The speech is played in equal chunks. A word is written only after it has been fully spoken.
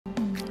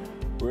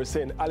We're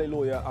saying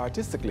hallelujah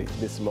artistically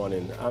this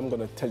morning. I'm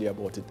going to tell you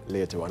about it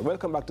later on.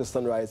 Welcome back to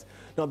Sunrise.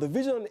 Now, the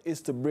vision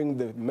is to bring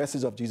the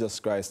message of Jesus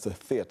Christ to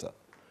theater,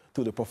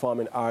 to the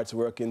performing arts,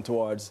 working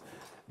towards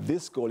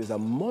this goal is a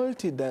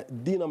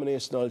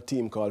multi-denominational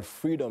team called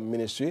Freedom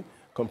Ministry,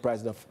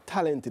 comprising of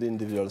talented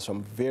individuals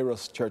from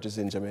various churches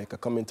in Jamaica,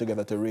 coming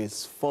together to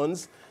raise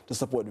funds to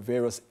support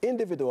various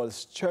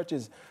individuals,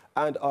 churches,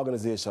 and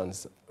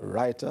organizations.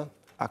 Writer,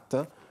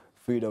 actor,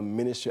 Freedom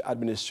Ministry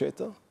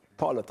administrator,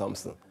 Paula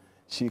Thompson.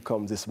 She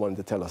comes this morning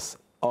to tell us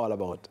all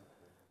about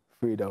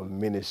Freedom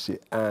Ministry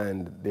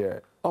and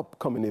their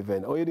upcoming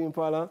event. How are you doing,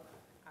 Paula?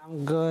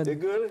 I'm good. You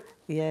good?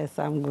 Yes,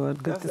 I'm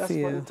good. Good to see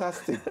you. That's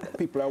fantastic.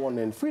 People are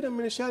wondering, Freedom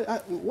Ministry,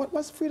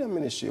 what's Freedom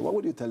Ministry? What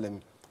would you tell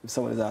them if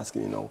someone is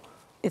asking, you know?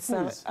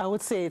 I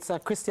would say it's a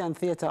Christian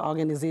theater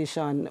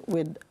organization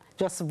with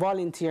just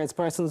volunteers,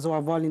 persons who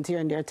are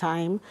volunteering their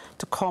time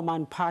to come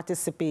and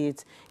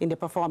participate in the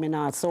performing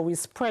arts. So we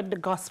spread the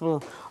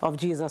gospel of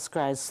Jesus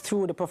Christ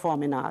through the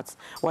performing arts,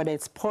 whether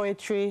it's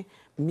poetry,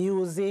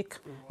 music,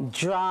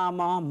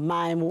 drama,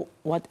 mime,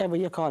 whatever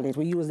you call it.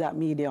 We use that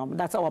medium.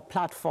 That's our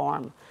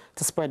platform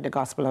to spread the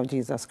gospel of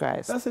Jesus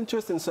Christ. That's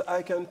interesting. So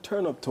I can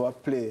turn up to a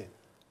play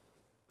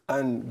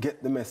and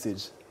get the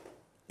message.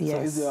 Yes.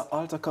 So is there an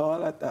altar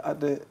call at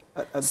the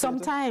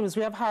Sometimes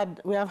we have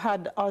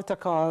had altar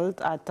calls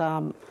at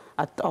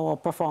our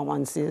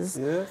performances.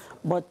 Yes.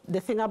 But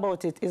the thing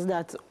about it is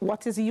that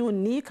what is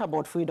unique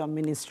about Freedom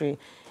Ministry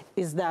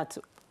is that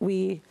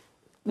we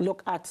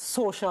look at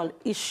social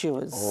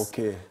issues.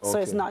 Okay. So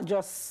it's not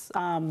just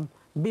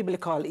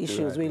biblical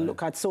issues. We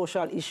look at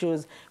social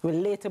issues,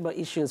 relatable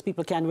issues.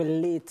 People can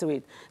relate to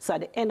it. So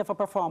at the end of a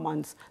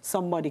performance,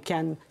 somebody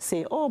can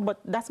say, oh, but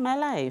that's my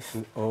life.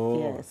 Oh,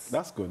 yes.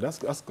 That's good.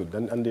 That's good.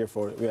 And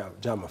therefore, we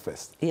have Drama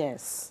Fest.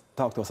 Yes.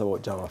 Talk to us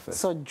about Drama Fest.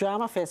 So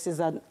Drama Fest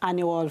is an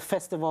annual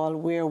festival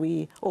where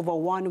we, over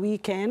one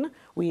weekend,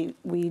 we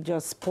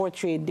just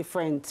portray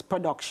different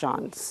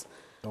productions.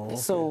 Oh, okay.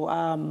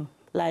 So,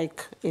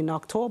 like in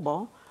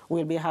October,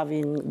 we'll be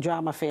having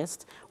Drama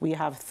Fest. We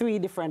have 3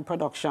 different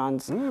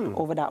productions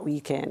over that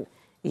weekend.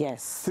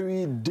 Yes.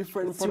 3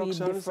 different productions?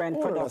 3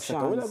 different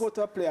productions. When I go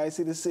to a play, I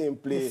see the same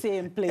play. The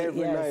same play,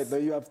 every yes. night.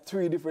 Now you have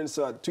 3 different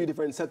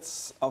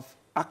sets of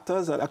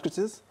actors and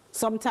actresses?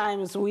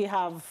 Sometimes we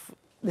have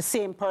the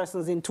same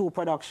persons in 2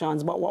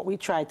 productions, but what we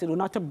try to do,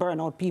 not to burn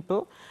out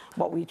people,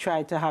 but we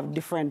try to have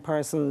different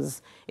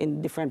persons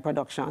in different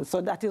productions.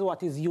 So that is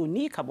what is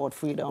unique about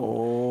Freedom.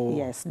 Oh.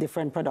 Yes,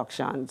 different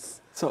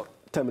productions. So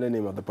tell me the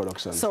name of the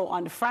production. So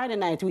on Friday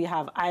night, we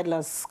have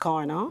Idler's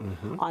Corner.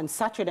 On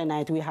Saturday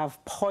night, we have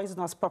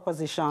Poisonous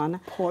Proposition.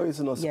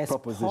 Poisonous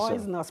Proposition.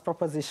 Poisonous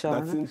Proposition.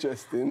 That's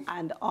interesting.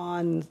 And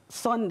on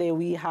Sunday,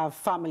 we have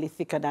Family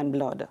Thicker Than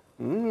Blood.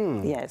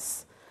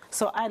 Yes.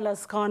 So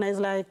Idler's Corner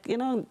is like, you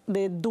know,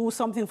 they do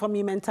something for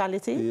me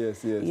mentality.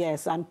 Yes, yes.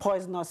 Yes, and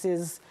Poisonous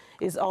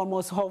is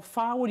almost how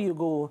far would you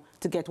go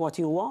to get what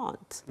you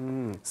want.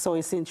 So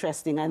it's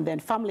interesting. And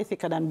then Family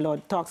Thicker Than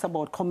Blood talks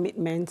about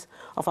commitment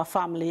of a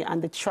family and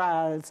the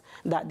trials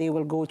that they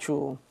will go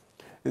through.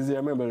 Is there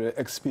a memorable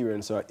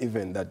experience or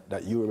event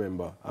that you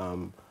remember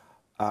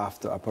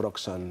after a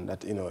production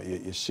that, you know,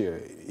 you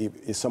share?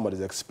 Is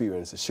somebody's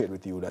experience shared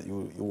with you that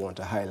you want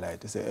to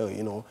highlight? To say, oh,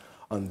 you know,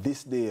 on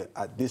this day,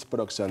 at this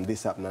production,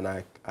 this happened, and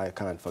I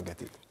can't forget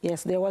it.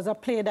 Yes, there was a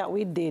play that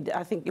we did.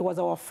 I think it was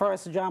our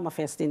first Drama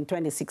Fest in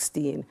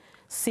 2016,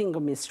 Single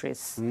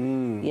Mistress.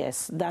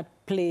 Yes, that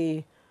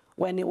play,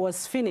 when it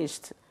was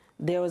finished,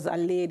 there was a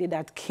lady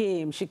that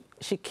came. She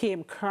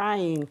came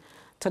crying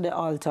to the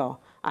altar.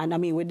 And I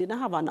mean, we didn't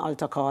have an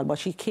altar call, but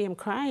she came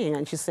crying,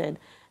 and she said,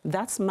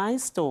 that's my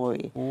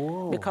story.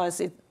 Whoa.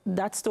 Because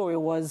that story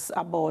was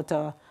about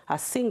a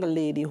single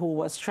lady who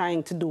was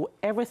trying to do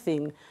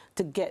everything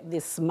to get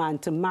this man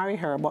to marry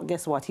her, but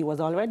guess what? He was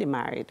already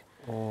married.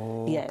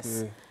 Oh,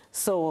 yes. Okay.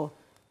 So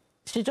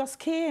she just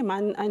came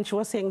and she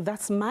was saying,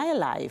 that's my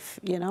life,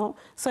 you know?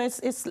 So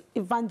it's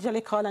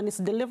evangelical and it's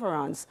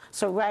deliverance.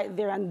 So right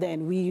there and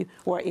then we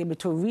were able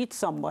to reach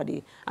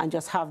somebody and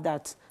just have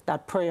that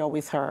prayer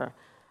with her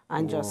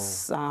and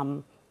just...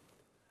 and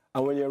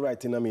when you're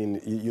writing, I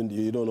mean,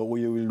 you don't know who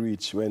you will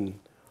reach when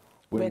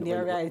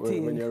you're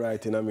writing. When you're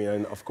writing, I mean,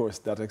 and of course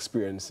that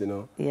experience, you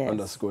know, yes,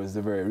 underscores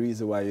the very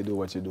reason why you do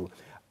what you do.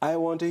 I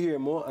want to hear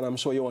more, and I'm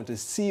sure you want to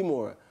see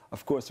more.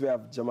 Of course, we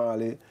have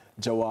Jamali,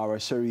 Jawara,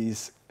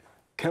 Sharice,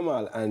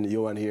 Kemal, and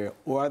Yohan here.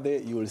 Who are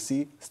they? You will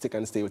see. Stick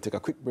and stay. We'll take a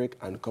quick break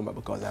and come back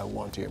because I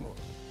want to hear more.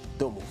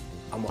 Don't move.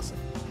 I'm awesome.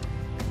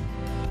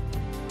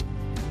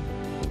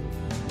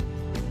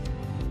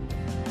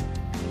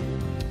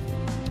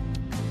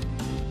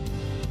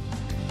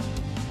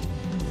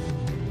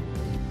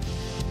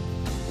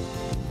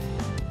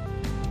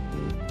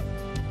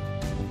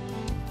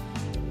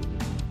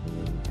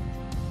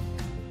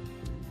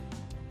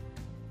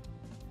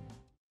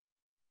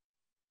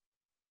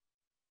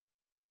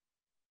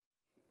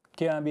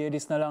 Can't be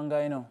this no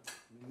longer, you know.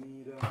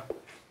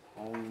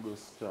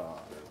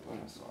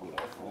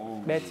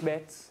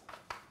 Bets.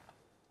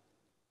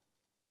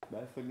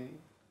 Bye for me.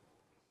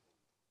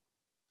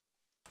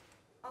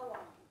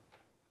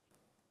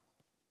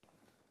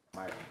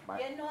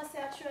 You know, say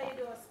I try you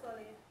do,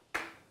 Scully.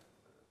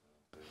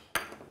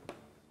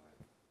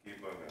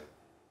 Keep on, man.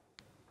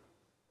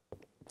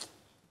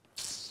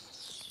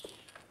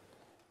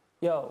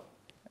 Yo,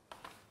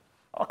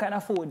 what kind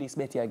of food this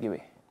Betty I give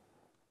you?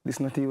 This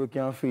not even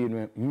can feed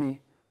me. Me,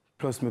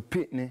 plus my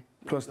pitney,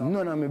 plus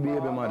none of my baby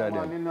mother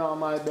Man, you them. know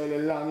my belly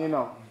long, you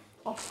know.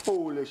 A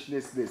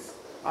foolishness this.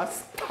 A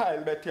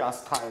style, Betty, a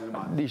style,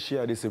 man. This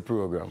year, this is a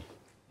program.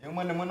 Young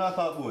man, I'm not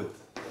talk about.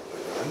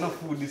 I'm not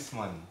food this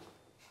man.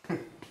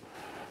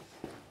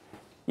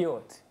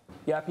 Yo,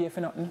 you pay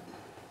for nothing?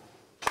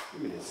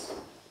 Give me this.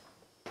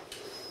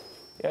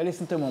 Yeah,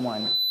 listen to me,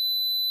 man.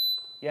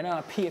 You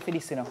know, pay for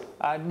this, you know.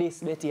 Or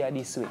this Betty or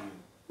this way.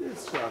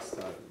 This your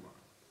style, man.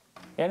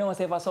 You know,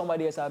 say for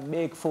somebody else a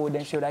big food,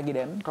 then should I give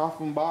them?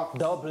 Coffin box.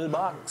 Double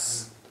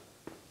box.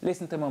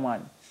 Listen to me,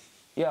 man.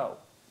 Yo,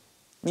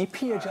 me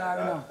pay jar,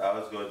 you know. That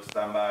was good.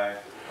 Stand by.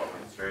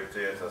 Coming straight to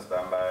you, so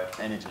stand by.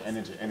 Energy.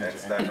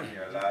 Next time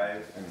you're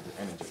live.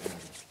 Energy.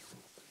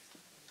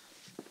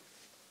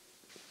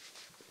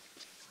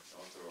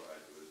 Don't throw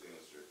it. It was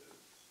illustrated.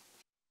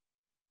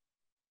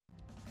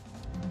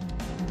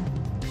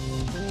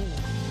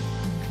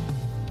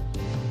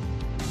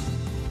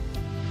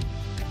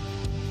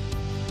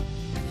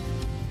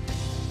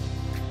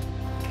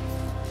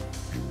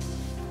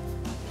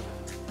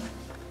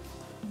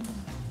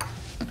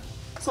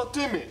 So,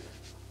 Timmy,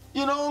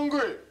 you not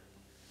hungry?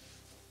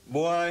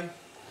 Boy,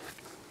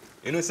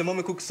 you know, some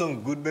mommy cook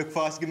some good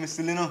breakfast, give me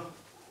still, you know.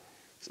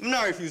 I'm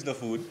not refuse the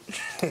food.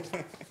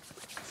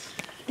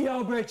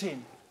 Yo,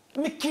 Virgin,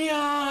 me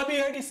can't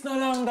bear this no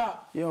longer.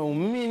 Yo,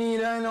 me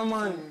neither, you know,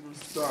 man.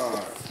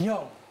 Sir.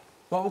 Yo,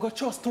 but we got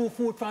just 2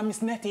 food from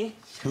Miss Nettie.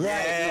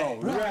 Right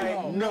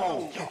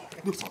now. Yo,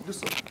 Do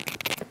so.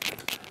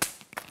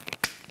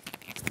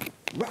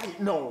 Right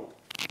now.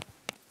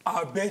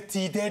 I bet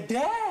he dead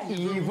there.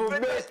 Even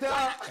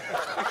better.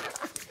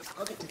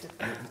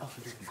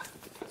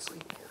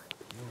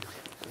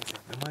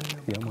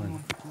 Yeah,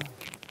 man.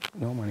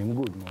 No, man, I'm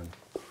good, man.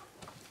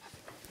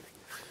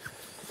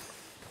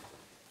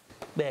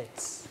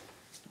 Bet.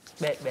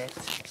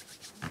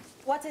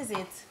 What is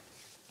it?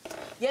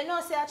 You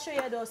know, say I try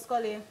you do,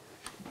 Scully.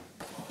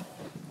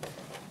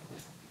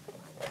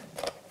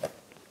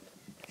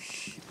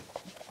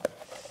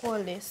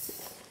 Hold this.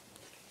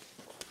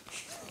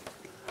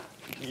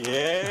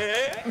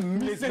 Yeah.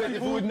 Miss Betty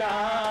food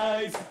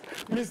nice.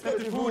 Miss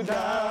Betty food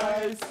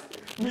nice.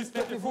 Miss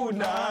Betty food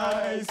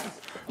nice.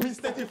 Miss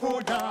Betty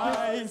food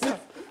nice.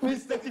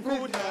 Miss Betty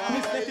food nice.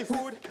 Miss Betty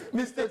food.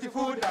 Miss Betty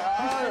food.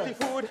 Miss Betty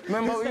food.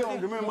 Remember we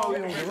hungry.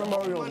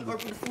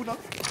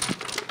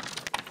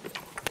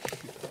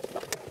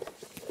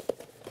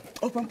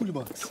 Up and pull the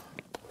box.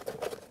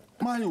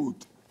 My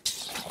youth.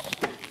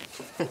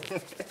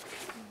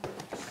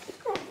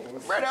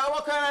 Brother,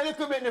 what kind of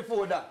little bit of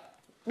food that?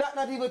 That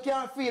not even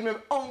can't feed me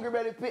hungry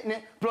belly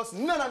pitney, plus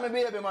none of my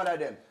baby mother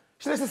them.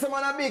 She listen to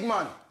man a big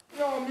man.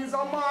 Yo, me's a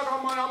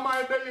maga man and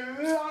my belly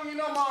long in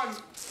a man.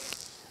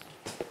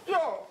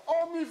 Yo,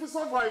 how me for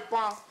survive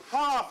for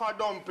half a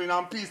dumpling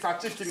and piece of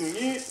chicken in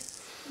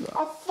it?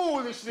 A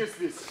foolishness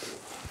this.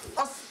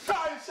 A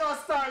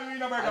style, you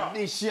know, brother. And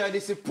this year,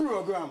 this is a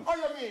program. How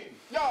you mean?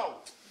 Yo.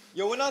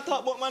 Yo, when I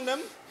talk about man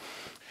them,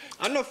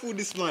 I'm not food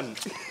this man.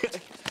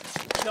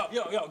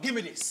 Yo, give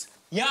me this.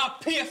 You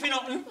pay for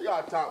nothing. You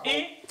talk about.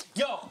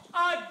 Yo,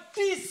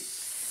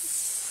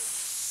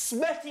 this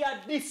Betty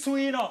at this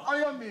way, you know. How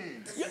you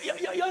mean?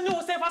 You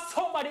know, say for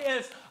somebody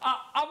else,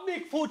 a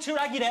big food should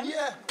I give them?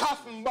 Yeah,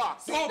 coffin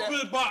box.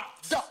 Double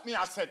box. That me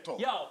a set up.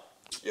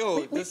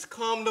 Yo, Just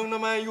calm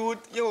down, my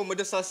youth. Yo, I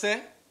just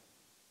say,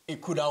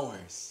 it could have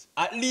worse.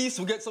 At least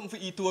we get something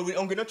to eat over.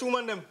 I'm gonna chew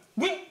man them.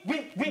 wait.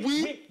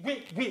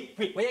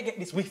 Where you get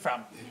this wheat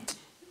from?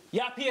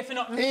 You pay for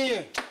nothing?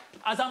 Yeah.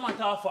 As a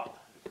matter of fact,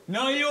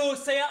 now you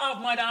say you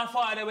have mother and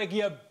father will give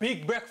you a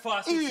big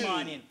breakfast this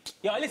morning.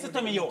 Yo, listen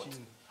to me, yo.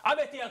 I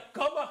bet you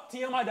go back to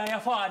your mother and your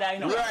father, you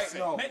know. Right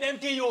now. Make them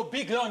give you a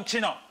big lunch,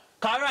 you know.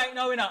 Cause right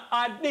now, you know,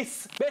 at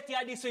this, Betty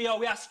at this way, yo,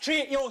 we are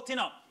straight out, you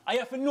know. And you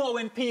have to know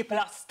when people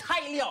are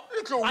styling you.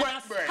 Little and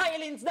wet bread.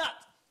 styling's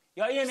that.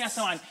 You hear me,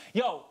 son?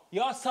 Yo,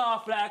 you're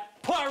soft like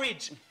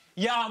porridge.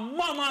 You're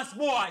mama's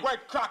boy.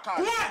 Wet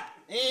crackers. What?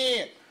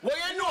 Yeah. What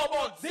you know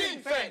about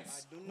zinc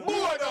fence?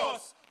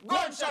 Borders.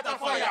 Gunshot of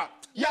fire.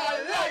 You're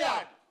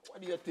liar.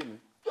 What do you think?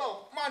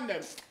 Yo, man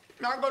them.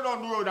 Now go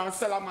down the road and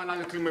sell a man a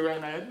little me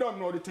right now. You don't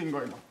know the thing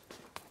going on.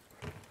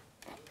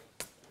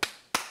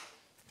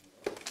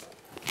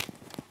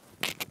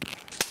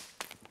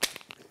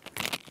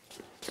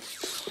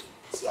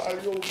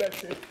 Sorry, you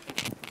Betty.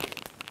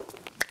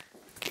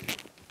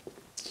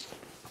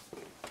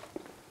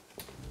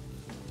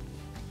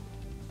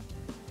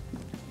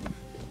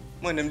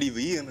 Man, them leave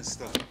here,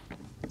 Mr.